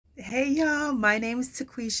Hey y'all, my name is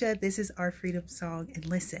Taquisha. This is our Freedom Song. And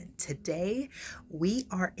listen, today we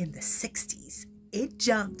are in the 60s. It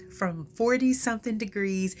jumped from 40 something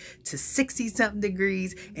degrees to 60 something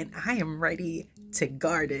degrees, and I am ready to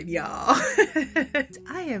garden, y'all.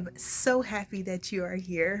 I am so happy that you are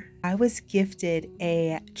here. I was gifted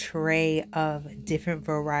a tray of different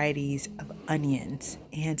varieties of onions,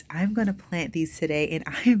 and I'm going to plant these today, and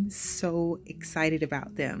I am so excited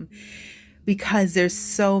about them because there's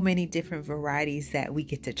so many different varieties that we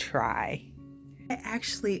get to try. I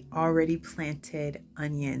actually already planted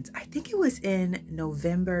onions. I think it was in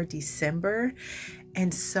November, December.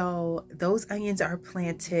 And so those onions are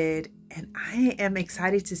planted, and I am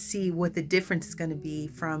excited to see what the difference is going to be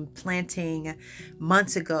from planting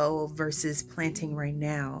months ago versus planting right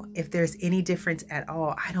now. If there's any difference at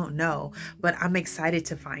all, I don't know, but I'm excited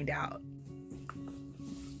to find out.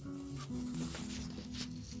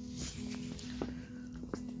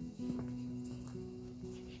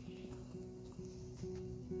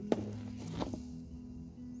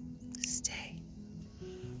 Stay.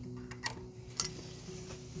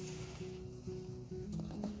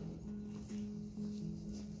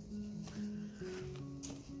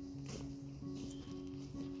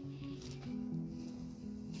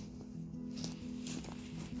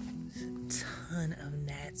 Ton of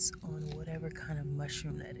gnats on whatever kind of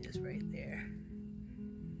mushroom that is right there.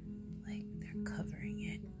 Like they're covering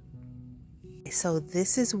it. So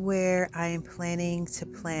this is where I am planning to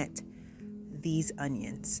plant these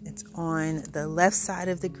onions. It's on the left side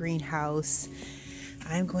of the greenhouse.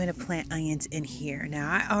 I'm going to plant onions in here.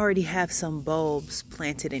 Now I already have some bulbs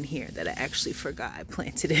planted in here that I actually forgot I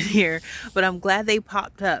planted in here, but I'm glad they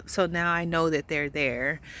popped up. So now I know that they're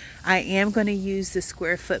there. I am going to use the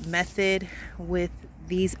square foot method with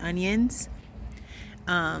these onions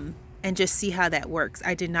and just see how that works.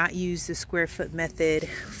 I did not use the square foot method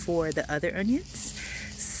for the other onions.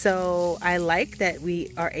 So I like that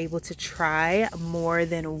we are able to try more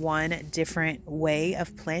than one different way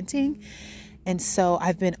of planting. And so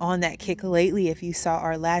I've been on that kick lately. If you saw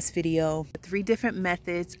our last video, 3 different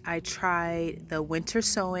methods. I tried the winter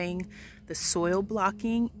sowing, the soil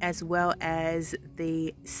blocking, as well as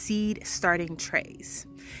the seed starting trays.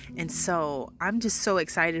 And so I'm just so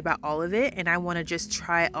excited about all of it, and I want to just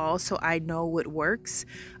try it all so I know what works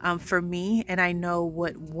for me, and I know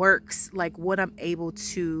what works, like what I'm able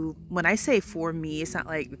to, when I say for me, it's not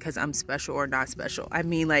like because I'm special or not special. I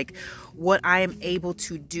mean like what I am able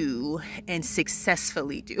to do and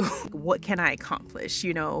successfully do. What can I accomplish?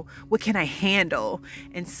 You know, what can I handle?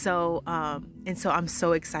 And so I'm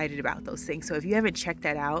so excited about those things. So if you haven't checked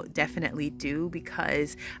that out, definitely do,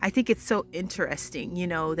 because I think it's so interesting, you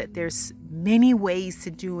know, that there's many ways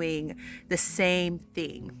to doing the same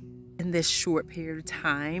thing. In this short period of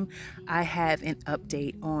time, I have an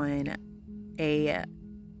update on a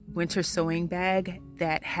winter sewing bag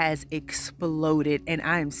that has exploded, and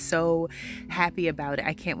I'm so happy about it.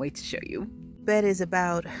 I can't wait to show you. Bed is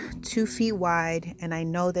about 2 feet wide, and I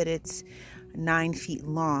know that it's 9 feet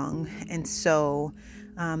long, and so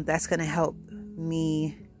that's going to help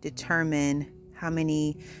me determine how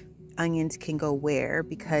many onions can go where,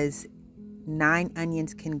 because 9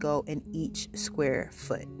 onions can go in each square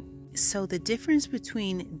foot. So the difference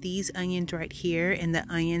between these onions right here and the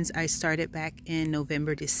onions I started back in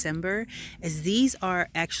November, December, is these are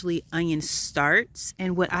actually onion starts.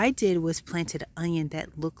 And what I did was planted an onion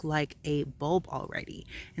that looked like a bulb already.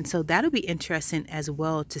 And so that'll be interesting as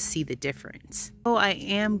well to see the difference. So I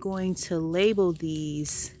am going to label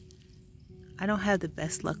these. I don't have the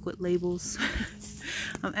best luck with labels.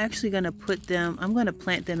 I'm actually going to I'm going to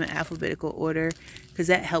plant them in alphabetical order because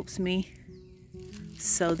that helps me.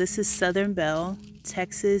 So this is Southern Belle,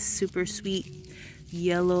 Texas Super Sweet,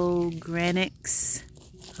 Yellow Granix,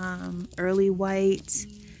 Early White,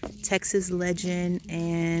 Texas Legend,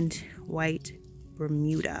 and White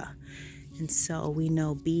Bermuda. And so we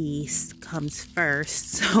know B comes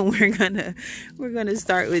first, so we're gonna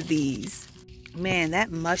start with these. Man,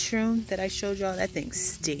 that mushroom that I showed y'all, that thing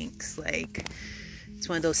stinks. Like, it's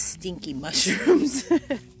one of those stinky mushrooms.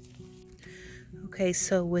 Okay,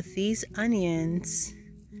 so with these onions,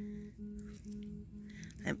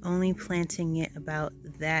 I'm only planting it about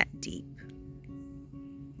that deep.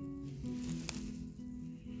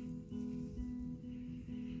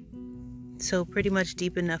 So pretty much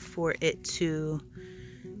deep enough for it to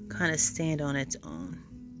kind of stand on its own.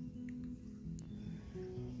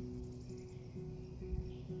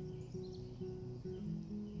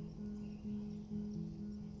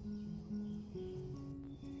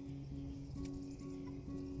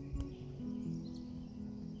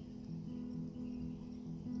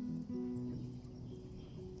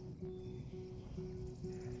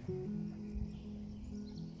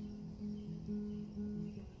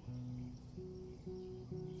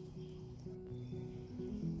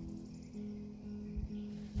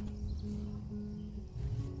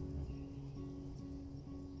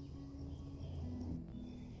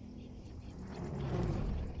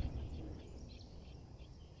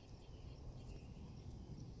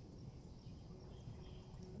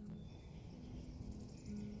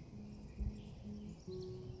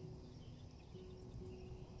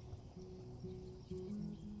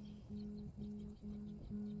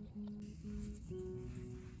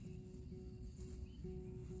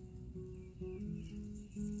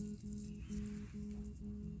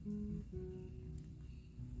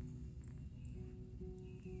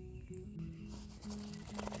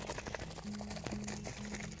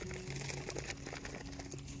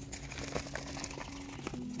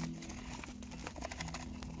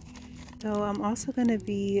 So I'm also going to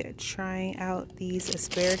be trying out these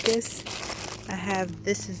asparagus. I have,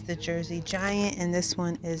 this is the Jersey Giant and this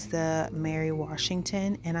one is the Mary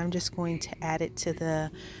Washington, and I'm just going to add it to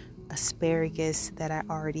the asparagus that I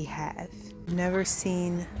already have. I've never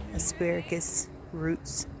seen asparagus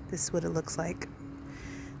roots. This is what it looks like.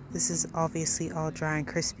 This is obviously all dry and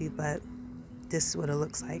crispy, but this is what it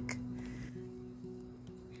looks like.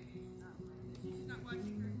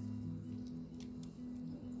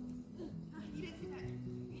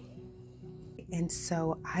 And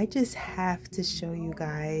so I just have to show you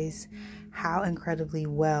guys how incredibly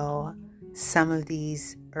well some of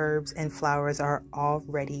these herbs and flowers are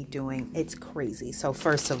already doing. It's crazy. So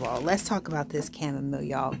first of all, let's talk about this chamomile,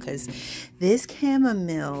 y'all, because this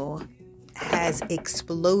chamomile has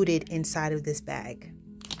exploded inside of this bag.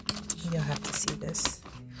 You'll have to see this.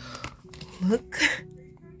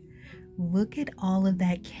 Look at all of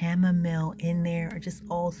that chamomile in there, just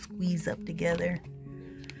all squeezed up together.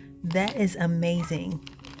 That is amazing.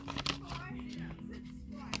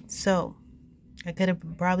 So I could have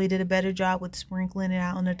probably did a better job with sprinkling it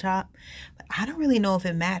out on the top, but I don't really know if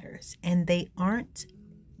it matters. And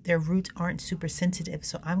their roots aren't super sensitive,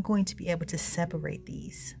 so I'm going to be able to separate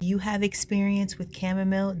these. If you have experience with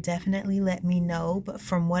chamomile, definitely let me know. But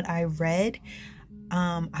from what I read,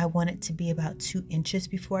 I want it to be about 2 inches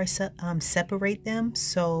before I separate them.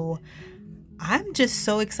 So I'm just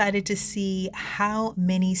so excited to see how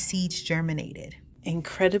many seeds germinated.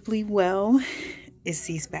 Incredibly well is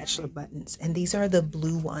these bachelor buttons, and these are the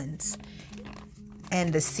blue ones.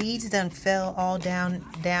 And the seeds done fell all down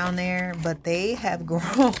there, but they have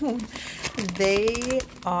grown. They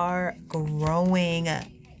are growing. I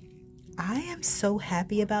am so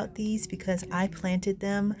happy about these because I planted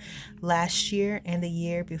them last year and the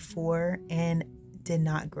year before and did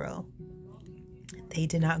not grow. They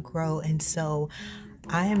did not grow, and so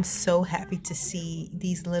I am so happy to see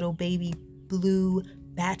these little baby blue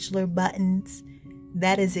bachelor buttons.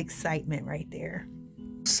 That is excitement right there.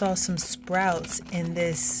 Saw some sprouts in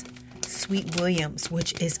this Sweet Williams,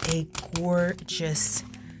 which is a gorgeous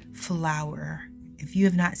flower. If you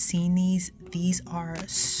have not seen these are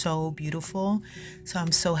so beautiful. So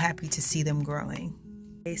I'm so happy to see them growing.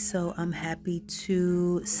 Okay, so I'm happy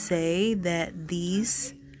to say that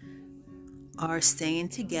these are staying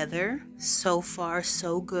together. So far,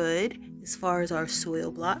 so good as far as our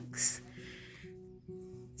soil blocks.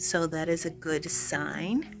 So that is a good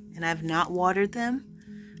sign. And I've not watered them.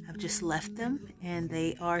 I've just left them and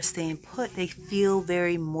they are staying put. They feel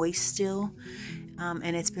very moist still.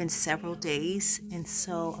 And it's been several days. And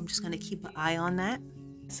so I'm just going to keep an eye on that.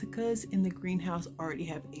 Brassicas in the greenhouse already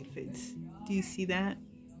have aphids. Do you see that?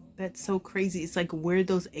 That's so crazy. It's like, where did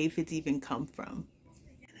those aphids even come from?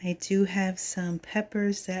 I do have some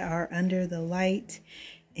peppers that are under the light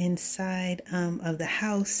inside of the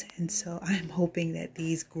house, and so I'm hoping that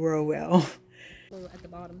these grow well. At the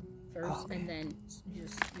bottom first, okay. And then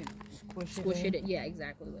just squish it in. Yeah,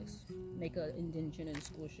 exactly. Like make an indentation and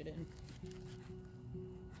squish it in,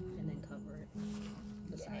 and then cover it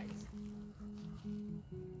the sides.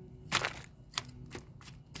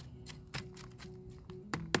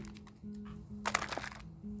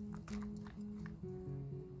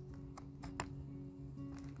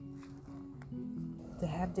 To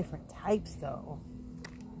have different types though,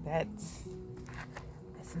 that's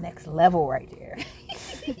next level right there.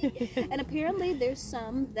 And apparently there's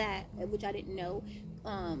some that, which I didn't know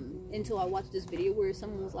until I watched this video, where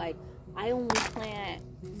someone was like, I only plant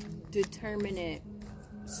determinate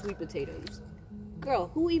sweet potatoes.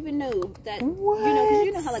 Girl, who even knew that? What? Because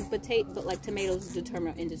you know how like tomatoes is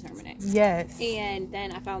determinate indeterminate. Yes. And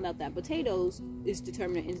then I found out that potatoes is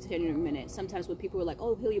determinate indeterminate. Sometimes when people are like,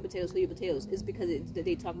 "Oh, hill your potatoes," is because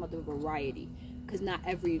they talk about the variety. Because not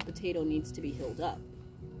every potato needs to be hilled up.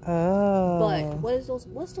 Oh. But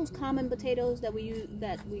what's those common potatoes that we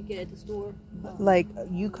get at the store? Like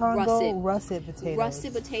russet potatoes.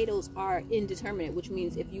 Russet potatoes are indeterminate, which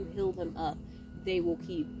means if you hill them up, they will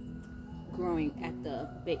keep growing at the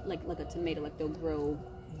like a tomato, like they'll grow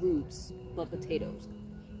roots, but potatoes.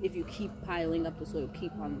 If you keep piling up the soil,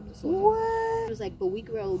 keep piling up the soil. What? She was like, but we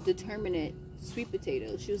grow determinate sweet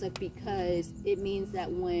potatoes. She was like, because it means that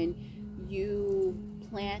when you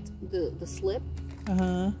plant the slip,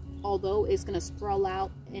 although it's gonna sprawl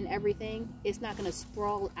out and everything, it's not gonna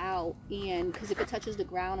sprawl out, and because if it touches the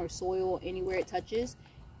ground or soil anywhere it touches,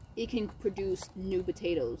 it can produce new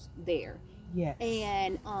potatoes there. Yes.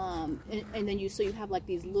 And then you have like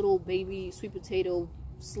these little baby sweet potato,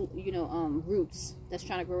 roots that's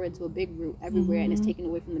trying to grow into a big root everywhere, and it's taken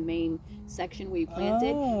away from the main section where you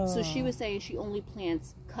planted. So she was saying she only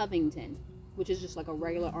plants Covington, which is just like a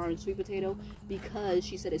regular orange sweet potato, because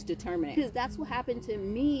she said it's determinate. Because that's what happened to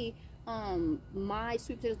me. My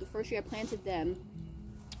sweet potatoes, the first year I planted them,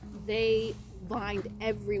 they vined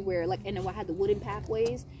everywhere, like, and I had the wooden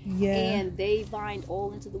pathways, and they vined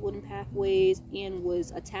all into the wooden pathways and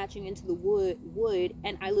was attaching into the wood,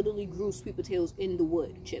 and I literally grew sweet potatoes in the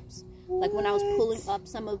wood chips. Like when I was pulling up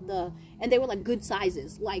some of the, and they were like good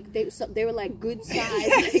sizes, like they were like good size.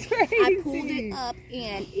 Like, I pulled it up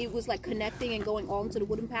and it was like connecting and going all into the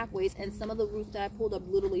wooden pathways, and some of the roots that I pulled up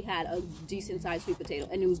literally had a decent sized sweet potato,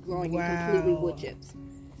 and it was growing in completely wood chips.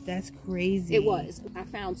 That's crazy. It was. I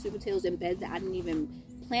found sweet potatoes in beds that I didn't even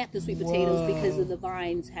plant the sweet potatoes because of the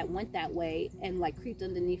vines had went that way and like creeped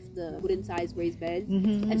underneath the wooden sized raised beds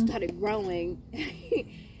and started growing.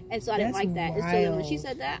 And so I didn't like that. And so then when she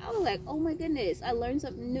said that, I was like, oh my goodness, I learned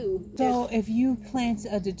something new. So if you plant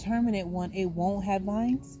a determinate one, it won't have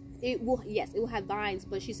vines? It will, yes, it will have vines,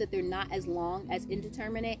 but she said they're not as long as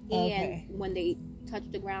indeterminate. And when they touch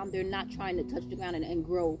the ground, they're not trying to touch the ground and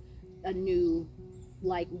grow a new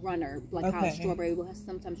like runner, like how strawberry will have,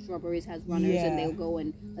 sometimes strawberries has runners and they'll go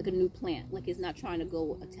in like a new plant. Like it's not trying to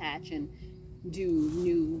go attach and do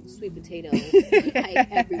new sweet potato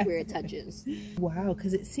like everywhere it touches. Wow,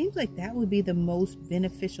 because it seems like that would be the most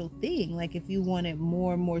beneficial thing, like if you wanted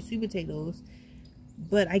more and more sweet potatoes.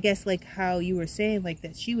 But I guess like how you were saying, like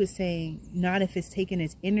that she was saying, not if it's taking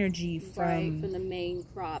its energy from the main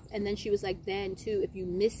crop. And then she was like, then too, if you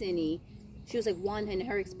miss any, she was like, one, in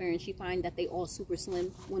her experience, she find that they all super slim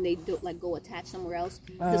when they do like go attach somewhere else,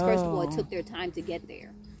 because first of all it took their time to get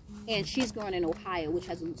there. And she's growing in Ohio, which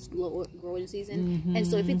has a slower growing season. And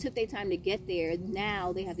so if it took their time to get there,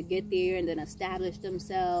 now they have to get there and then establish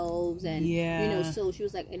themselves. And, you know, so she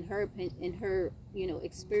was like, in her, you know,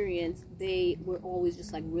 experience, they were always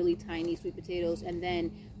just like really tiny sweet potatoes. And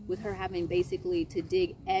then with her having basically to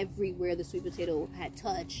dig everywhere the sweet potato had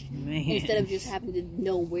touched, instead of just having to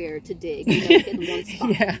know where to dig, you know, in one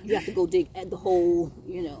spot, you have to go dig at the whole,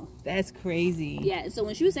 you know. That's crazy. Yeah, and so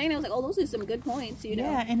when she was saying that, I was like, oh, those are some good points, you know.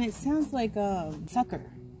 Yeah, and it sounds like a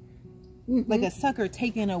sucker. Like a sucker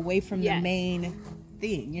taken away from the main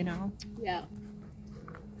thing, you know? Yeah.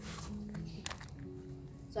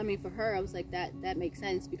 So, I mean, for her, I was like, that makes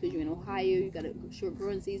sense, because you're in Ohio, you got a short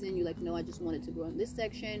growing season. You're like, no, I just wanted to grow in this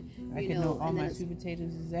section. I can know all my sweet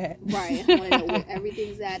potatoes is at. Right. I want to know where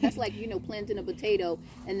everything's at. That's like, you know, planting a potato,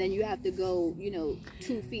 and then you have to go, you know,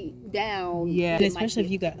 2 feet down. Yeah, especially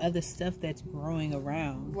if you got other stuff that's growing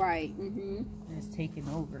around. Right. And it's taking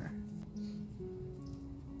over. We're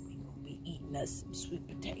going to be eating us some sweet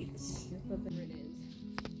potatoes. There it is.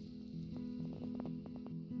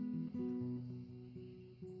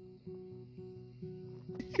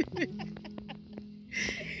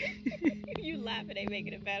 You laughing ain't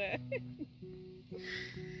making it better.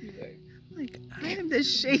 Like, I am the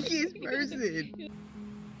shakiest person.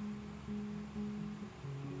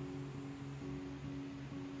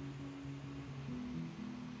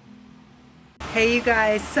 Hey you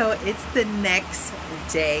guys, so it's the next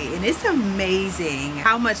day and it's amazing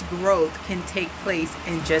how much growth can take place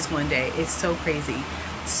in just one day. It's so crazy.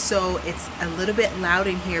 So it's a little bit loud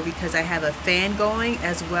in here because I have a fan going,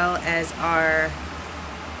 as well as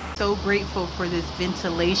so grateful for this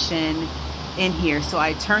ventilation in here. So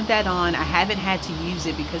I turned that on. I haven't had to use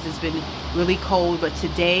it because it's been really cold, but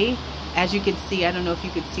today, as you can see, I don't know if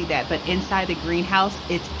you could see that, but inside the greenhouse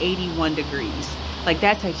it's 81 degrees. Like,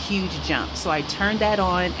 that's a huge jump. So I turned that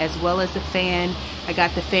on, as well as the fan. I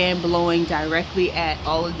got the fan blowing directly at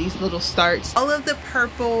all of these little starts. All of the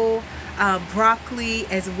purple broccoli,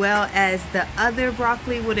 as well as the other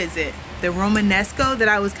broccoli, what is it, the Romanesco that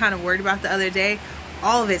I was kind of worried about the other day,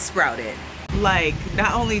 all of it sprouted. Like,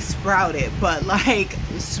 not only sprouted, but like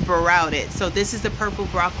sprouted. So this is the purple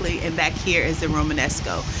broccoli, and back here is the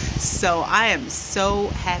Romanesco. So I am so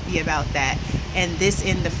happy about that. And this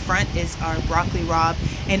in the front is our broccoli rabe,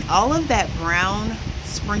 and all of that brown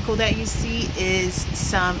sprinkle that you see is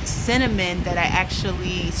some cinnamon that I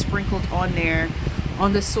actually sprinkled on there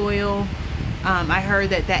on the soil. I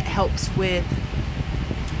heard that helps with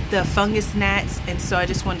the fungus gnats, and so I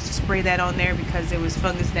just wanted to spray that on there because there was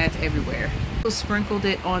fungus gnats everywhere. I sprinkled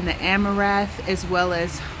it on the amaranth, as well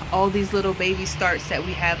as all these little baby starts that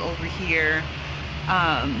we have over here.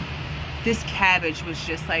 This cabbage was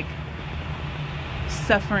just like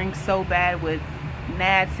suffering so bad with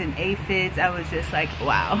gnats and aphids. I was just like,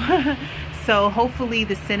 wow. So hopefully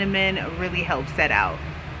the cinnamon really helps that out.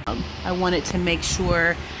 I wanted to make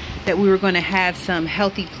sure that we were going to have some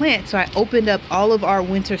healthy plants, so I opened up all of our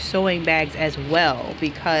winter sowing bags as well,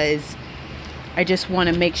 because I just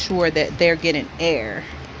want to make sure that they're getting air.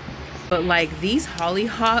 But like these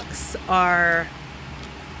hollyhocks are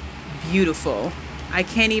beautiful. I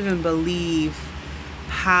can't even believe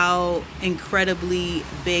how incredibly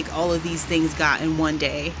big all of these things got in one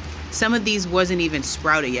day. Some of these wasn't even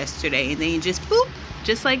sprouted yesterday, and then you just boop,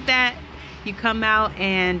 just like that, you come out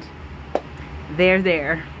and they're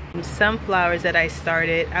there. Some flowers that I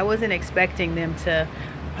started, I wasn't expecting them to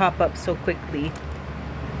pop up so quickly,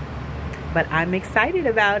 but I'm excited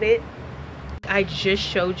about it. I just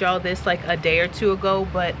showed y'all this like a day or two ago,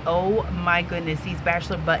 but oh my goodness, these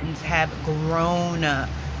bachelor buttons have grown.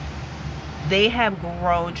 They have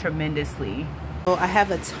grown tremendously. So I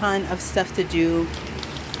have a ton of stuff to do.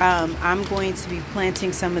 I'm going to be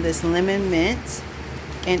planting some of this lemon mint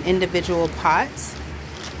in individual pots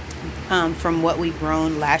from what we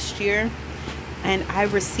grown last year. And I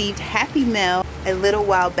received Happy Mail a little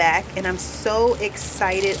while back, and I'm so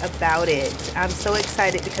excited about it. I'm so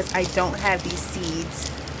excited because I don't have these seeds.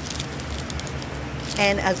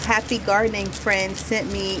 And a Happy Gardening friend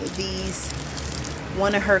sent me these,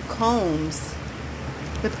 one of her combs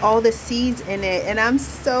with all the seeds in it, and I'm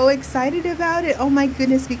so excited about it. Oh my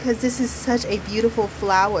goodness, because this is such a beautiful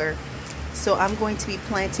flower. So I'm going to be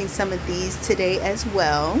planting some of these today as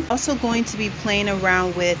well. Also going to be playing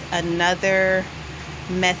around with another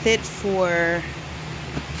method for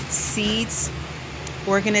seeds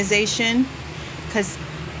organization, because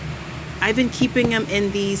I've been keeping them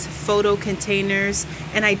in these photo containers,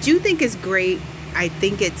 and I do think it's great. I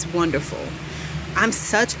think it's wonderful. I'm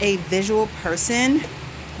such a visual person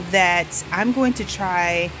that I'm going to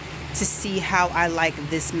try to see how I like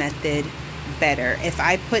this method better. If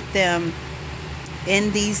I put them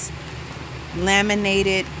in these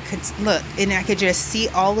laminated, look, and I could just see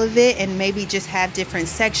all of it, and maybe just have different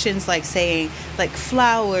sections, like saying like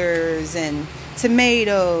flowers and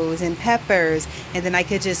tomatoes and peppers, and then I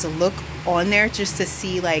could just look on there just to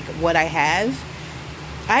see like what I have.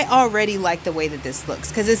 I already like the way that this looks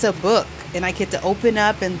because it's a book, and I get to open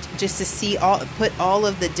up and just to see put all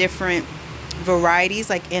of the different varieties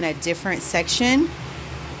like in a different section.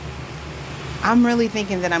 I'm really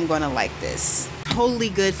thinking that I'm going to like this. Totally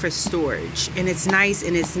good for storage, and it's nice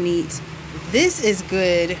and it's neat. This is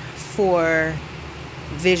good for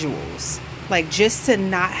visuals, like just to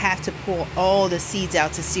not have to pull all the seeds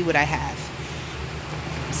out to see what I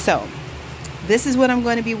have. So this is what I'm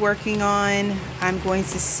going to be working on. I'm going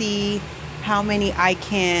to see how many I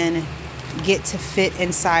can get to fit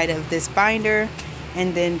inside of this binder,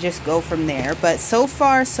 and then just go from there. But so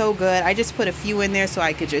far so good. I just put a few in there so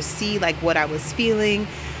I could just see like what I was feeling,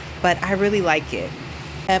 but I really like it.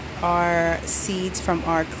 Our seeds from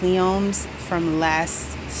our cleomes from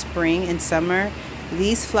last spring and summer.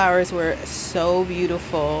 These flowers were so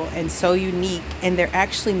beautiful and so unique, and they're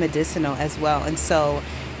actually medicinal as well, and so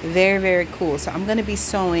very, very cool. So I'm going to be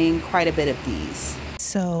sowing quite a bit of these.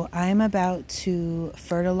 So I'm about to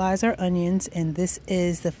fertilize our onions, and this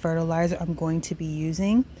is the fertilizer I'm going to be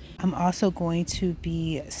using. I'm also going to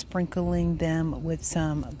be sprinkling them with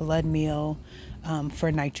some blood meal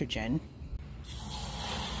for nitrogen.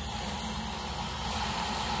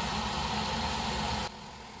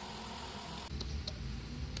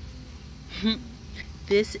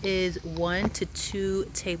 This is 1 to 2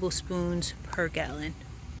 tablespoons per gallon.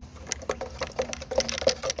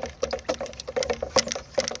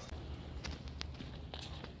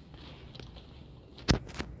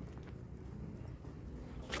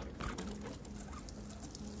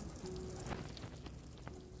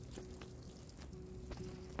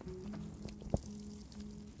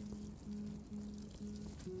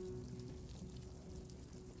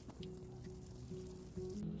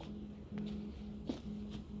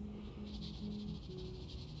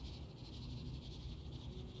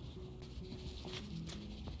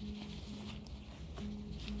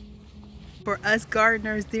 For us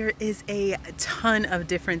gardeners, there is a ton of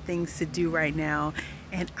different things to do right now,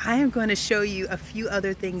 and I am going to show you a few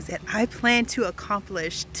other things that I plan to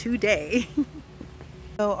accomplish today.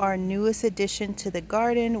 So our newest addition to the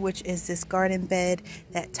garden, which is this garden bed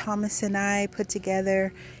that Thomas and I put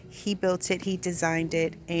together. He built it, he designed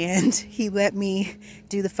it, and he let me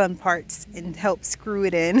do the fun parts and help screw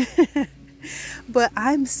it in. But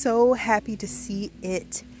I'm so happy to see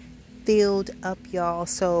it filled up, y'all.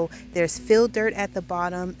 So there's filled dirt at the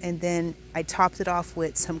bottom, and then I topped it off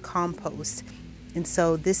with some compost, and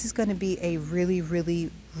so this is going to be a really, really,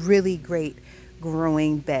 really great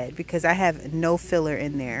growing bed because I have no filler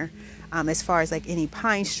in there as far as like any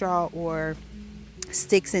pine straw or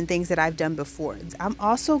sticks and things that I've done before. I'm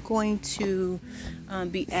also going to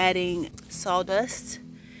be adding sawdust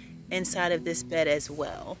inside of this bed as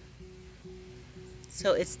well.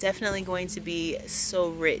 So it's definitely going to be so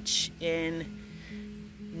rich in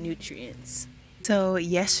nutrients. So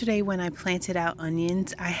yesterday when I planted out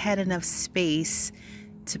onions, I had enough space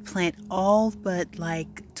to plant all but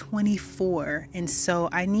like 24, and so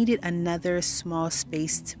I needed another small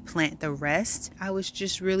space to plant the rest. I was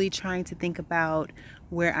just really trying to think about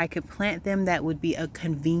where I could plant them that would be a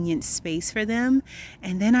convenient space for them.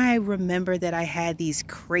 And then I remembered that I had these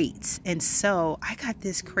crates, and so I got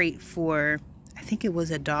this crate for, I think it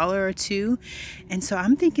was $1 or $2, and so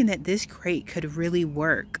I'm thinking that this crate could really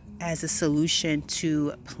work as a solution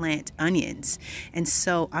to plant onions. And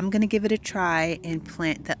so I'm gonna give it a try and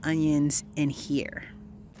plant the onions in here.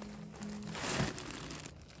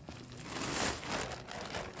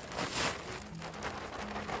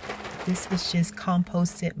 This is just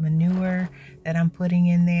composted manure that I'm putting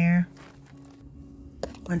in there.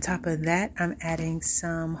 On top of that, I'm adding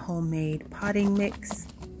some homemade potting mix.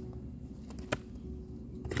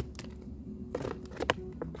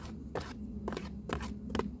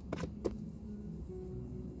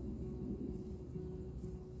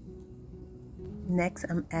 Next,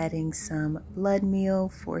 I'm adding some blood meal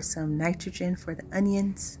for some nitrogen for the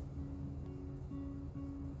onions.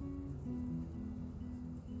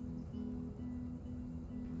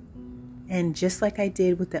 And just like I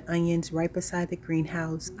did with the onions right beside the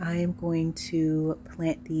greenhouse, I am going to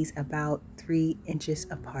plant these about 3 inches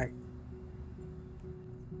apart.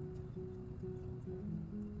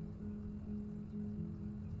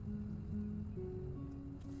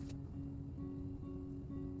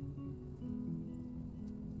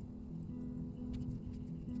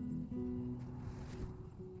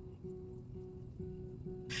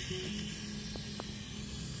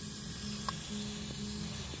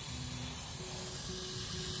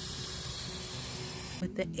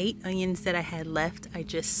 With the 8 onions that I had left, I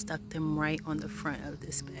just stuck them right on the front of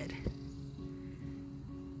this bed.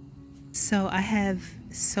 So I have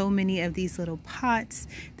so many of these little pots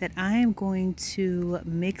that I am going to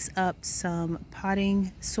mix up some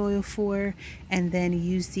potting soil for, and then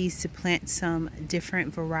use these to plant some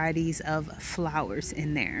different varieties of flowers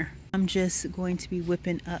in there. I'm just going to be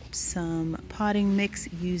whipping up some potting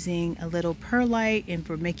mix using a little perlite and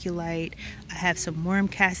vermiculite. I have some worm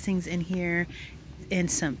castings in here and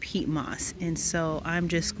some peat moss, and so I'm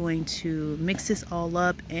just going to mix this all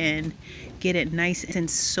up and get it nice and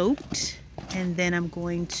soaked, and then I'm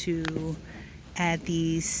going to add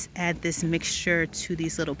this mixture to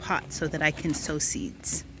these little pots so that I can sow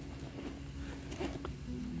seeds.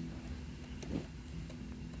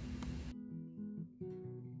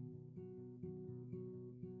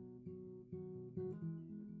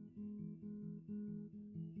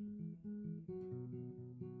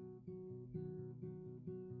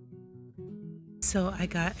 So I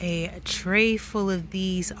got a tray full of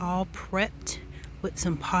these all prepped with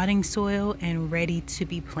some potting soil and ready to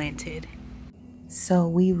be planted. So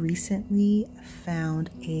we recently found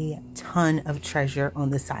a ton of treasure on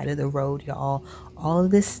the side of the road, y'all. All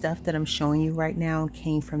of this stuff that I'm showing you right now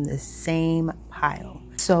came from the same pile.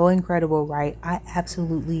 So incredible, right? I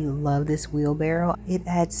absolutely love this wheelbarrow. It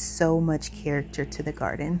adds so much character to the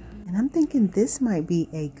garden. And I'm thinking this might be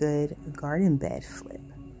a good garden bed flip.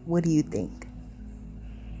 What do you think?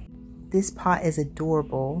 This pot is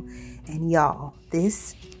adorable, and y'all,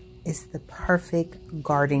 this is the perfect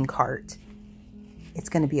garden cart. It's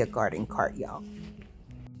gonna be a garden cart, y'all.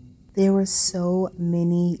 There were so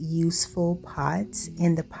many useful pots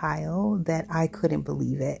in the pile that I couldn't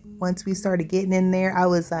believe it. Once we started getting in there, I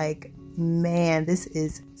was like, man, this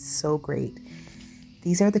is so great.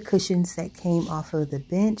 These are the cushions that came off of the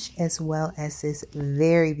bench, as well as this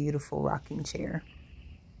very beautiful rocking chair.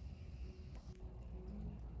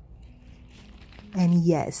 And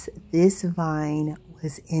yes, this vine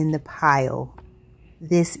was in the pile.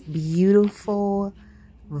 This beautiful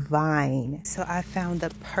vine. So I found the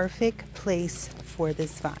perfect place for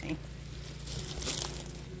this vine.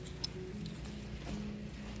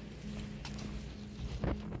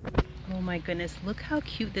 Oh my goodness, look how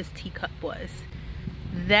cute this teacup was.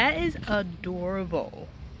 That is adorable.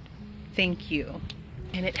 Thank you.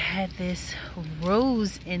 And it had this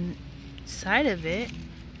rose inside of it.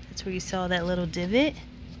 That's where you saw that little divot,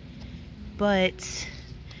 but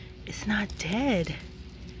it's not dead.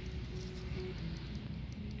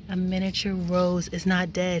 A miniature rose is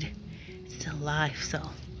not dead. It's still alive. So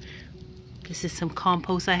this is some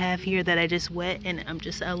compost I have here that I just wet, and I'm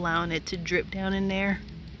just allowing it to drip down in there.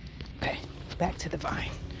 Okay, back to the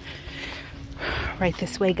vine. Right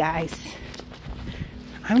this way, guys.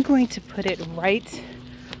 I'm going to put it right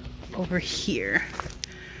over here.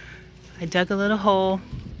 I dug a little hole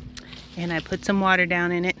and I put some water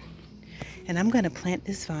down in it, And I'm gonna plant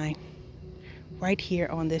this vine right here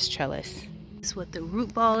on this trellis. This is what the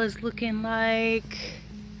root ball is looking like.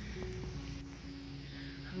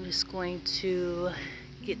 I'm just going to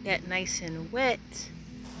get that nice and wet.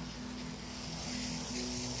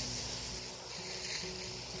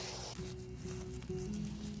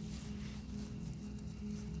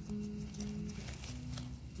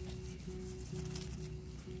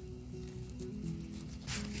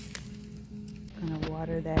 I'm gonna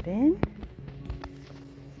water that in.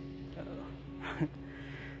 Uh-oh.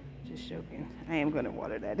 Just joking. I am gonna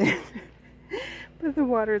water that in. But the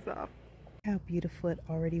water's off. How beautiful it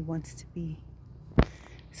already wants to be.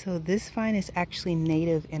 So this vine is actually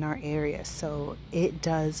native in our area, so it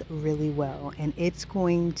does really well, and it's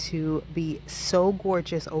going to be so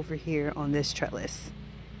gorgeous over here on this trellis.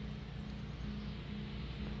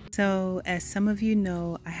 So as some of you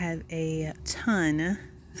know, I have a ton,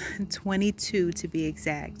 22 to be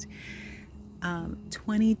exact,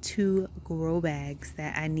 22 grow bags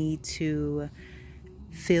that I need to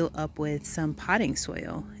fill up with some potting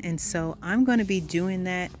soil. And so I'm going to be doing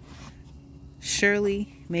that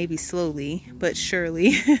surely, maybe slowly, but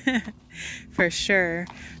surely for sure,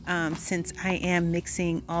 since I am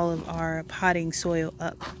mixing all of our potting soil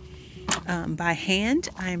up by hand.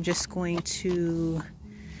 I'm just going to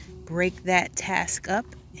break that task up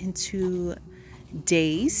into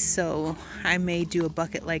days. So I may do a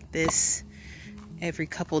bucket like this every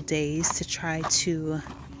couple days to try to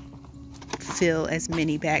fill as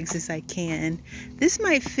many bags as I can. This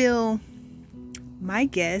might fill, my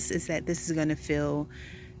guess is that this is going to fill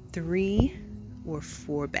 3 or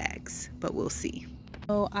 4 bags, but we'll see.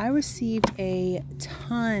 So I received a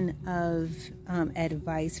ton of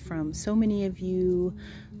advice from so many of you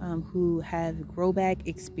who have grow bag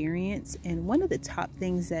experience, and one of the top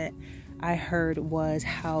things that I heard was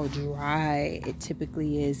how dry it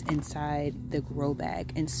typically is inside the grow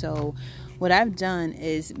bag. And so what I've done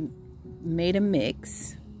is made a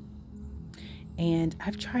mix, and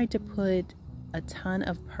I've tried to put a ton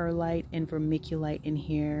of perlite and vermiculite in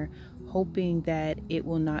here, hoping that it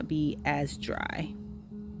will not be as dry.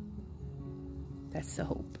 That's the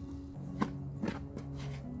hope.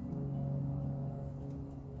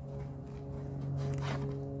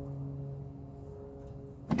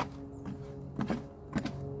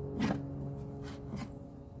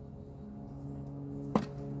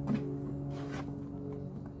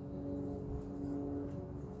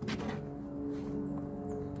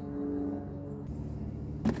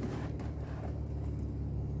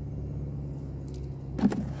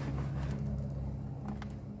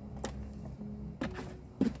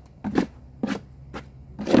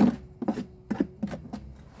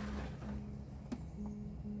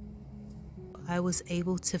 I was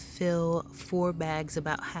able to fill 4 bags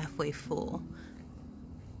about halfway full.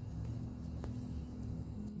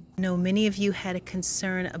 I know many of you had a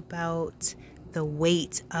concern about the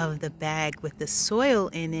weight of the bag with the soil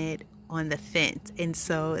in it on the fence, and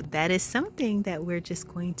so that is something that we're just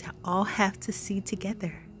going to all have to see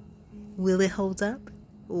together. Will it hold up?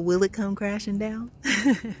 Will it come crashing down?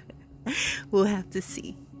 We'll have to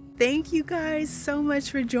see. Thank you guys so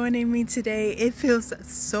much for joining me today. It feels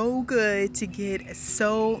so good to get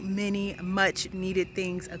so many much needed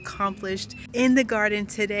things accomplished in the garden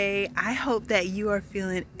today. I hope that you are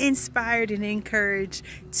feeling inspired and encouraged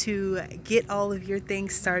to get all of your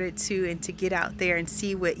things started too, and to get out there and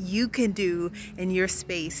see what you can do in your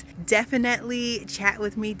space. Definitely chat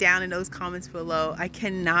with me down in those comments below. I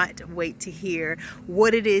cannot wait to hear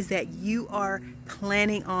what it is that you are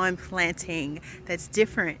planning on planting that's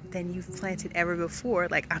different than you've planted ever before.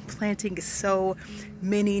 Like, I'm planting so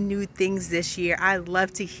many new things this year. I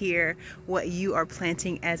love to hear what you are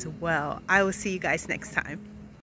planting as well. I will see you guys next time.